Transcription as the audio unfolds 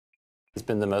It's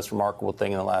been the most remarkable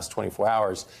thing in the last 24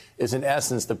 hours is, in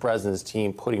essence, the president's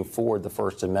team putting forward the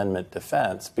First Amendment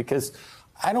defense. Because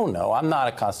I don't know, I'm not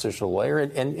a constitutional lawyer,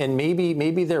 and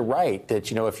maybe they're right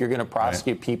that, if you're going to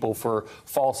prosecute people for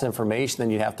false information, then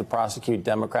you'd have to prosecute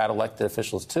Democrat elected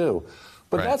officials too.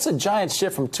 But that's a giant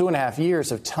shift from 2.5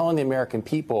 years of telling the American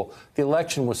people the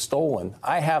election was stolen.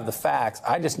 I have the facts.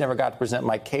 I just never got to present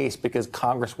my case because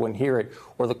Congress wouldn't hear it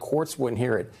or the courts wouldn't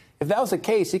hear it. If that was the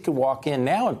case, he could walk in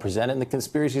now and present it and the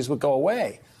conspiracies would go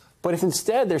away. But if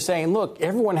instead they're saying, look,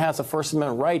 everyone has a First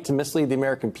Amendment right to mislead the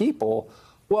American people,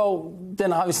 well,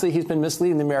 then obviously he's been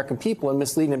misleading the American people and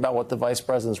misleading about what the vice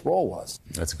president's role was.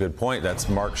 That's a good point. That's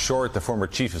Mark Short, the former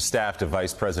chief of staff to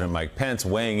Vice President Mike Pence,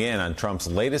 weighing in on Trump's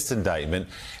latest indictment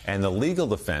and the legal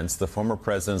defense the former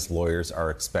president's lawyers are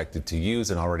expected to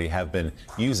use and already have been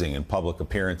using in public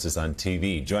appearances on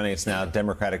TV. Joining us now,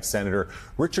 Democratic Senator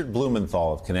Richard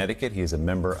Blumenthal of Connecticut. He is a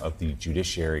member of the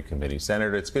Judiciary Committee.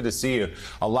 Senator, it's good to see you.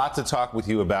 A lot to talk with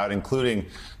you about, including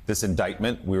this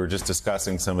indictment. We were just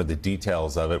discussing some of the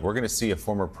details of it. We're going to see a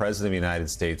former president of the United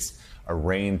States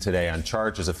arraigned today on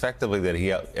charges effectively that he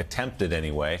attempted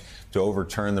anyway to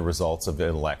overturn the results of the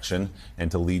election and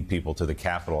to lead people to the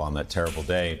Capitol on that terrible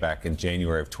day back in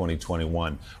January of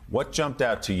 2021. What jumped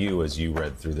out to you as you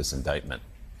read through this indictment?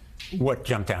 What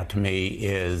jumped out to me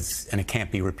is, and it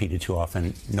can't be repeated too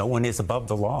often, no one is above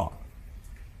the law.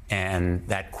 And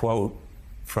that quote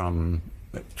from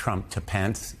Trump to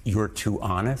Pence, "You're too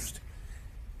honest,"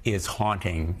 is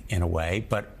haunting in a way,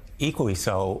 but equally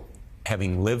so,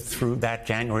 having lived through that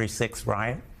January 6th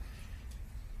riot,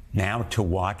 now to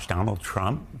watch Donald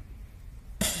Trump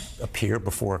appear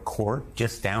before a court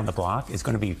just down the block is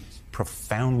going to be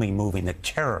profoundly moving. The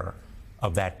terror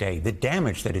of that day, the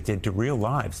damage that it did to real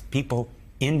lives, people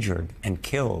injured and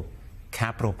killed,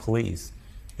 Capitol Police.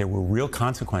 There were real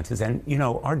consequences. And,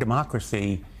 our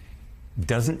democracy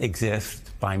doesn't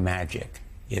exist by magic.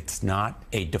 It's not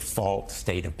a default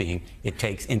state of being. It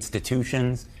takes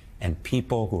institutions and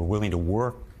people who are willing to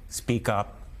work, speak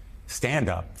up, stand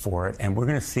up for it. And we're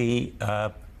going to see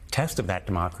a test of that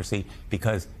democracy,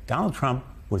 because Donald Trump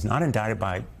was not indicted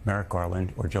by Merrick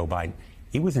Garland or Joe Biden.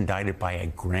 He was indicted by a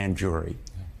grand jury,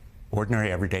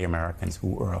 ordinary, everyday Americans who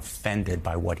were offended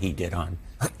by what he did on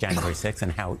January 6th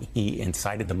and how he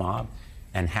incited the mob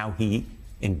and how he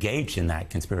engaged in that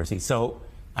conspiracy. So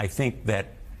I think that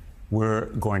we're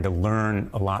going to learn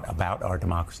a lot about our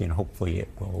democracy, and hopefully it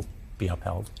will be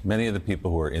upheld. Many of the people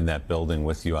who were in that building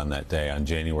with you on that day, on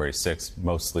January 6th,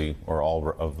 mostly or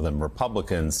all of them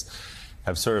Republicans,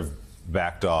 have sort of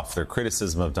backed off their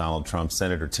criticism of Donald Trump.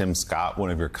 Senator Tim Scott, one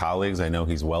of your colleagues, I know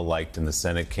he's well liked in the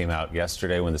Senate, came out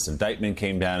yesterday when this indictment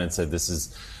came down and said this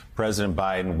is President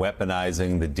Biden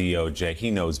weaponizing the DOJ. He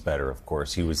knows better, of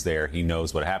course. He was there. He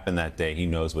knows what happened that day. He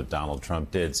knows what Donald Trump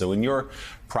did. So in your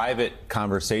private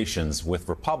conversations with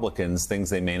Republicans, things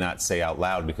they may not say out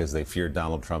loud because they fear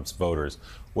Donald Trump's voters,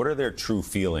 what are their true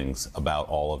feelings about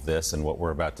all of this and what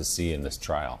we're about to see in this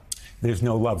trial? There's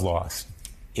no love lost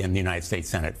in the United States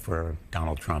Senate for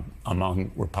Donald Trump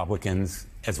among Republicans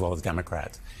as well as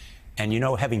Democrats. And,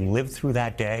 having lived through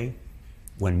that day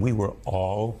when we were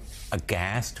all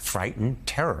aghast, frightened,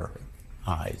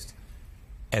 terrorized,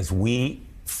 as we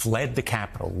fled the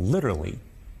Capitol, literally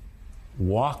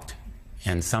walked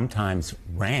and sometimes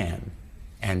ran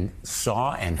and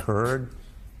saw and heard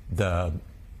the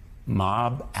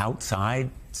mob outside,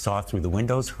 saw through the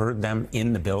windows, heard them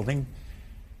in the building.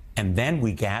 And then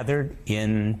we gathered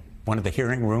in one of the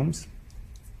hearing rooms,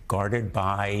 guarded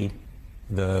by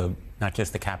not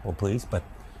just the Capitol Police, but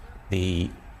the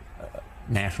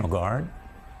National Guard.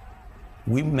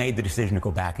 We made the decision to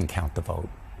go back and count the vote,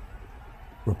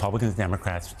 Republicans and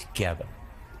Democrats together.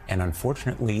 And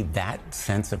unfortunately, that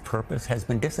sense of purpose has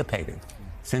been dissipated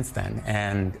since then.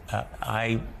 And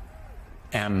I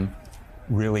am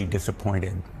really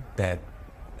disappointed that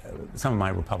some of my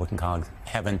Republican colleagues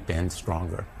haven't been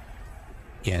stronger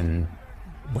in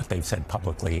what they've said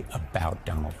publicly about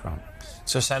Donald Trump.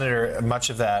 So, Senator, much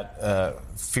of that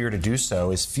fear to do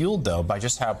so is fueled, though, by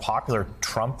just how popular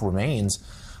Trump remains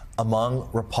among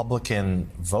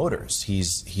Republican voters.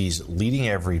 He's leading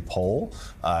every poll.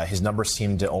 His numbers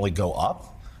seem to only go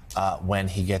up when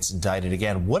he gets indicted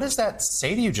again. What does that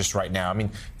say to you just right now? I mean,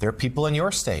 there are people in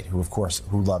your state who, of course,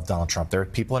 who love Donald Trump. There are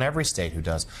people in every state who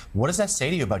does. What does that say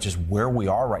to you about just where we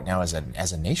are right now as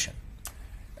a nation?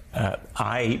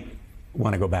 I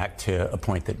want to go back to a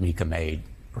point that Mika made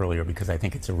earlier, because I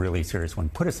think it's a really serious one.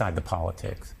 Put aside the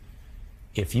politics.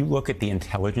 If you look at the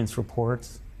intelligence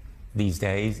reports these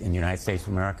days in the United States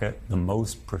of America, the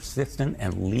most persistent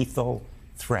and lethal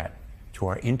threat to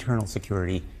our internal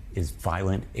security is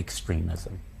violent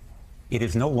extremism. It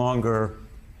is no longer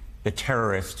the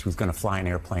terrorist who's going to fly an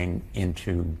airplane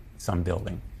into some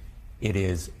building. It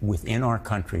is within our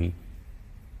country,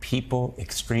 people,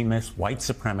 extremists, white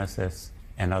supremacists,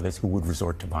 and others who would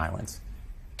resort to violence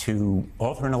to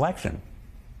alter an election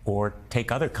or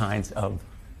take other kinds of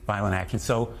violent action.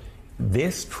 So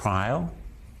this trial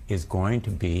is going to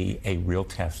be a real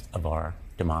test of our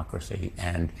democracy.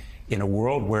 And in a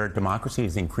world where democracy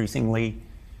is increasingly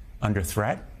under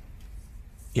threat,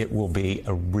 it will be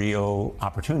a real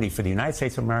opportunity for the United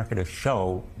States of America to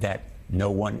show that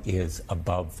no one is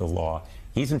above the law.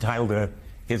 He's entitled to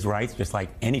his rights, just like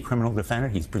any criminal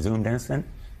defendant. He's presumed innocent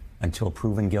until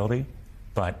proven guilty.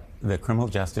 But the criminal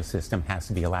justice system has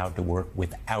to be allowed to work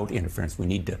without interference. We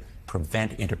need to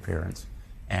prevent interference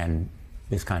and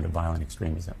this kind of violent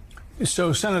extremism.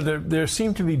 So, Senator, there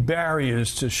seem to be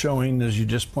barriers to showing, as you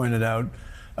just pointed out,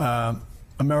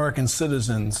 American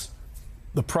citizens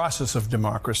the process of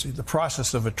democracy, the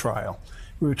process of a trial.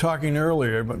 We were talking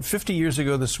earlier, but 50 years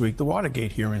ago this week, the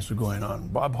Watergate hearings were going on.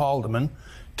 Bob Haldeman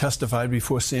testified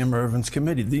before Sam Ervin's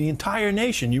committee. The entire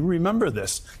nation, you remember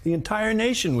this, the entire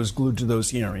nation was glued to those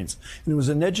hearings. And it was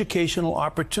an educational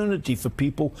opportunity for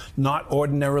people not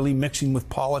ordinarily mixing with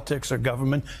politics or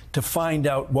government to find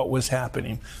out what was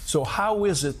happening. So how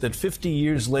is it that 50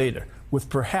 years later, with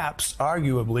perhaps,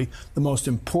 arguably, the most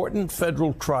important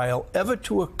federal trial ever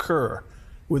to occur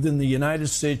within the United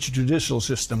States judicial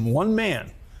system, one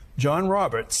man, John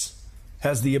Roberts,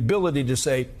 has the ability to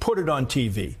say, put it on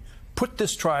TV, put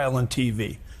this trial on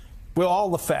TV, with all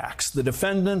the facts, the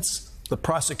defendants, the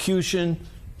prosecution,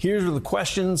 here are the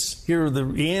questions, here are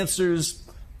the answers.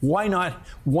 Why not?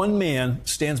 One man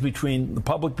stands between the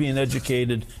public being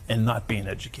educated and not being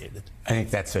educated. I think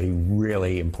that's a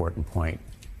really important point,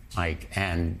 Mike.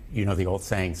 And you know the old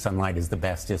saying, sunlight is the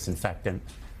best disinfectant.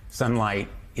 Sunlight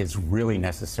is really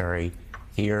necessary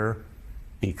here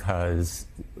because,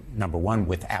 number one,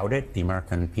 without it, the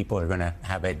American people are going to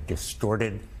have a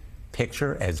distorted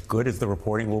picture. As good as the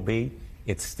reporting will be,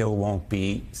 it still won't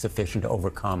be sufficient to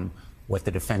overcome what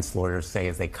the defense lawyers say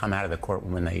as they come out of the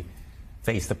courtroom and they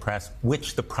face the press,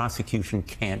 which the prosecution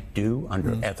can't do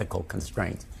under ethical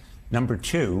constraints. Number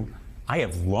two, I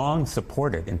have long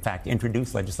supported, in fact,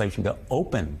 introduced legislation to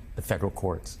open the federal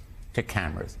courts to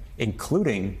cameras,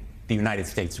 including the United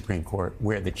States Supreme Court,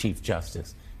 where the Chief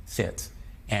Justice sits.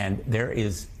 And there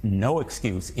is no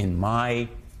excuse, in my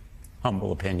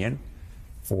humble opinion,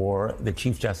 for the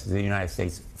Chief Justice of the United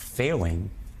States failing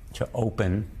to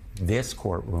open this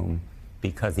courtroom,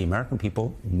 because the American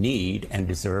people need and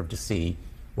deserve to see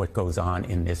what goes on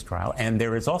in this trial. And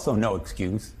there is also no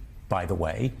excuse, by the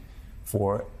way,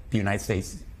 for the United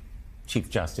States Chief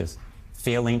Justice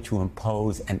failing to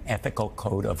impose an ethical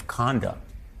code of conduct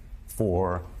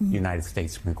for the United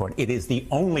States Supreme Court. It is the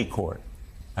only court.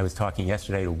 I was talking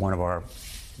yesterday to one of our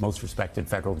most respected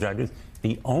federal judges,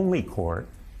 the only court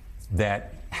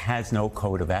that has no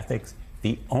code of ethics.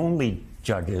 The only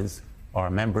judges are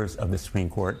members of the Supreme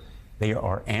Court. They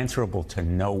are answerable to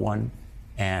no one.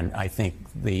 And I think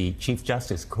the Chief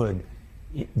Justice could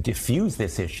diffuse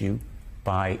this issue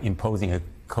by imposing a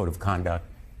code of conduct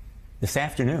this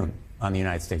afternoon on the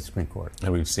United States Supreme Court.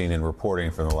 And we've seen in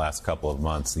reporting from the last couple of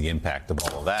months the impact of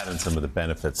all of that and some of the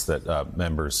benefits that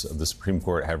members of the Supreme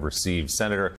Court have received.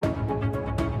 Senator.